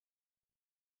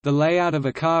The layout of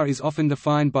a car is often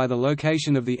defined by the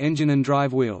location of the engine and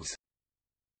drive wheels.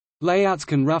 Layouts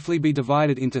can roughly be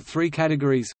divided into three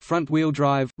categories: front-wheel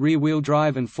drive, rear-wheel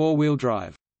drive and four-wheel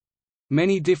drive.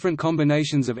 Many different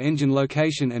combinations of engine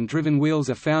location and driven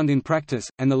wheels are found in practice,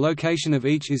 and the location of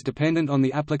each is dependent on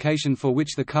the application for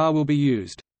which the car will be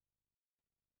used.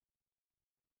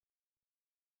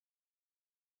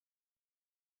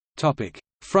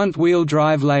 Front-wheel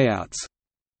drive layouts.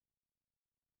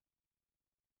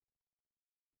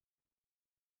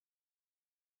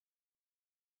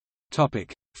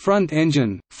 Front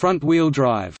engine, front-wheel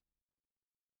drive.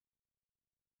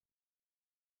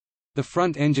 The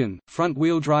front engine,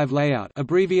 front-wheel drive layout,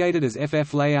 abbreviated as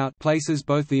FF layout, places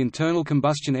both the internal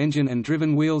combustion engine and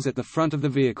driven wheels at the front of the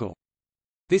vehicle.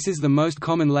 This is the most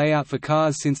common layout for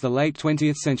cars since the late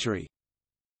 20th century.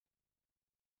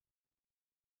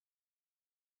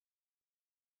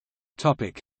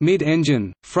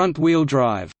 Mid-engine, front-wheel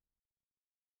drive.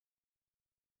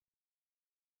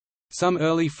 Some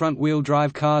early front-wheel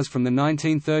drive cars from the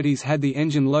 1930s had the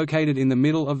engine located in the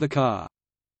middle of the car.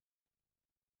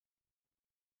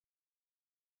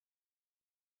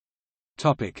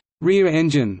 Rear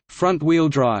engine, front-wheel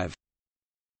drive.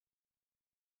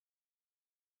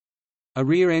 A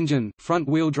rear engine,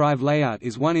 front-wheel drive layout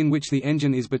is one in which the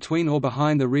engine is between or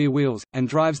behind the rear wheels, and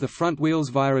drives the front wheels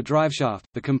via a driveshaft,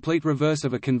 the complete reverse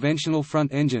of a conventional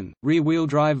front-engine, rear-wheel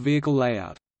drive vehicle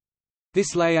layout.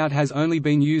 This layout has only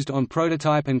been used on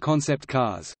prototype and concept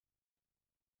cars.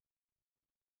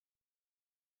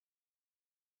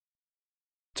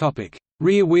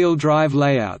 Rear-wheel drive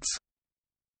layouts.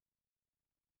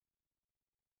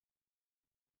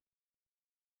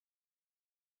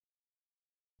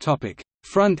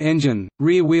 Front engine,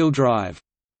 rear-wheel drive.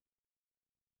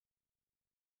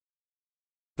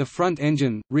 The front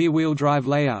engine, rear-wheel drive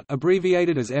layout,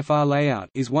 abbreviated as FR layout,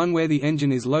 is one where the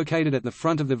engine is located at the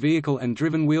front of the vehicle and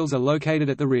driven wheels are located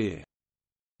at the rear.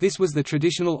 This was the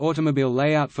traditional automobile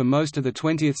layout for most of the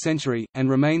 20th century,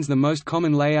 and remains the most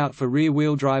common layout for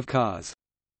rear-wheel drive cars.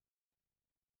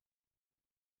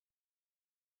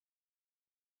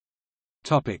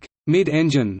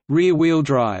 Mid-engine, rear-wheel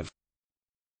drive.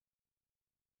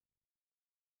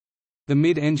 The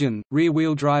mid-engine,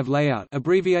 rear-wheel drive layout,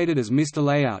 abbreviated as MR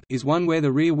layout, is one where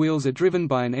the rear wheels are driven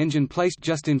by an engine placed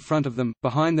just in front of them,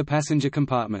 behind the passenger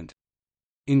compartment.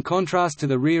 In contrast to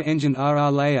the rear-engine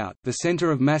RR layout, the center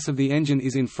of mass of the engine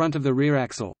is in front of the rear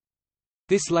axle.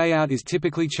 This layout is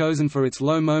typically chosen for its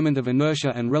low moment of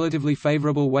inertia and relatively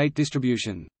favorable weight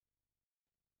distribution.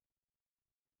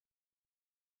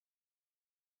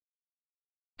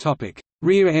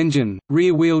 Rear engine,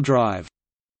 rear-wheel drive.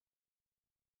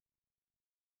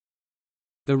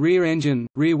 The rear engine,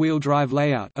 rear-wheel drive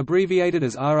layout, abbreviated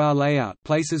as RR layout,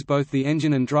 places both the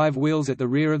engine and drive wheels at the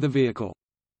rear of the vehicle.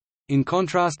 In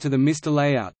contrast to the MR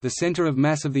layout, the center of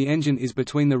mass of the engine is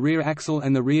between the rear axle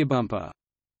and the rear bumper.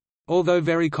 Although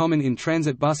very common in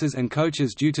transit buses and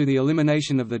coaches due to the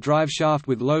elimination of the drive shaft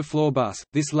with low-floor bus,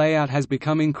 this layout has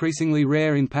become increasingly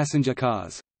rare in passenger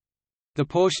cars. The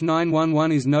Porsche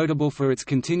 911 is notable for its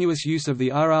continuous use of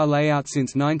the RR layout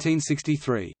since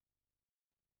 1963.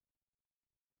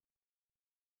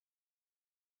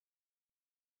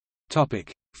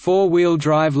 Four-wheel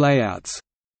drive layouts.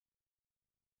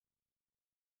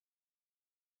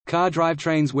 Car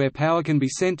drivetrains where power can be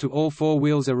sent to all four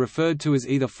wheels are referred to as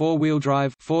either four-wheel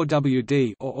drive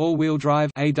 (4WD) or all-wheel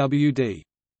drive (AWD).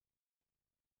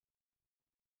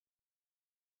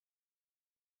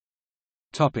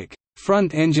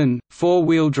 Front engine,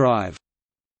 four-wheel drive.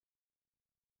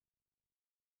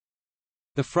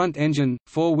 The front engine,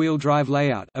 four-wheel drive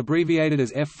layout, abbreviated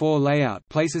as F4 layout,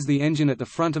 places the engine at the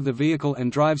front of the vehicle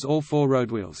and drives all four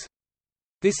roadwheels.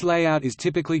 This layout is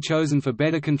typically chosen for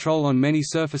better control on many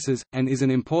surfaces, and is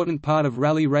an important part of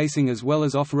rally racing as well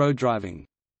as off-road driving.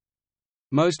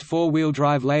 Most four-wheel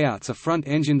drive layouts are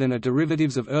front-engined and are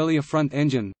derivatives of earlier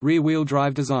front-engine, rear-wheel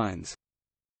drive designs.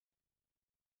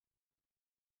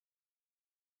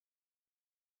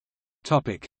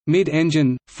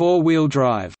 Mid-engine, four-wheel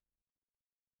drive.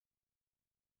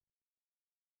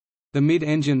 The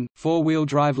mid-engine, four-wheel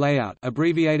drive layout,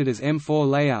 abbreviated as M4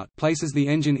 layout, places the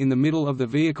engine in the middle of the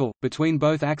vehicle, between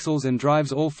both axles and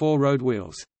drives all four road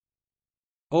wheels.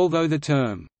 Although the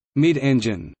term,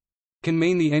 mid-engine, can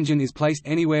mean the engine is placed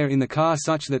anywhere in the car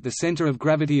such that the center of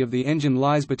gravity of the engine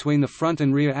lies between the front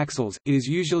and rear axles, it is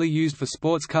usually used for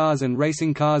sports cars and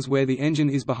racing cars where the engine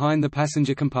is behind the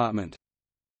passenger compartment.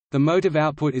 The motive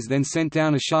output is then sent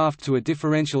down a shaft to a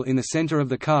differential in the center of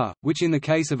the car, which in the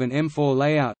case of an M4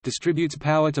 layout, distributes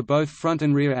power to both front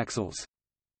and rear axles.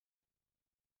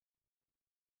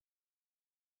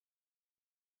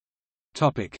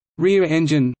 Rear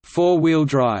engine, four-wheel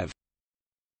drive.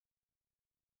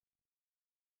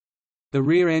 The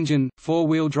rear engine,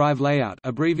 four-wheel drive layout,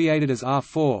 abbreviated as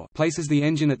R4, places the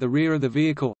engine at the rear of the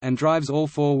vehicle, and drives all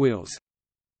four wheels.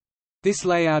 This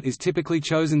layout is typically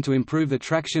chosen to improve the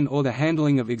traction or the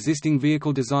handling of existing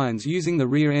vehicle designs using the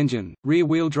rear engine,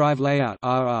 rear-wheel drive layout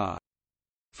 (RR).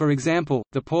 For example,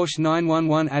 the Porsche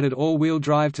 911 added all-wheel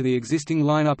drive to the existing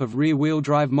lineup of rear-wheel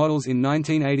drive models in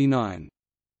 1989.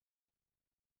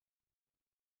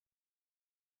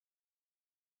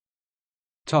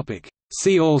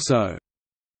 See also: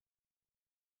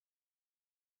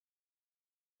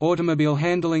 automobile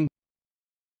handling,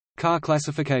 car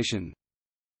classification.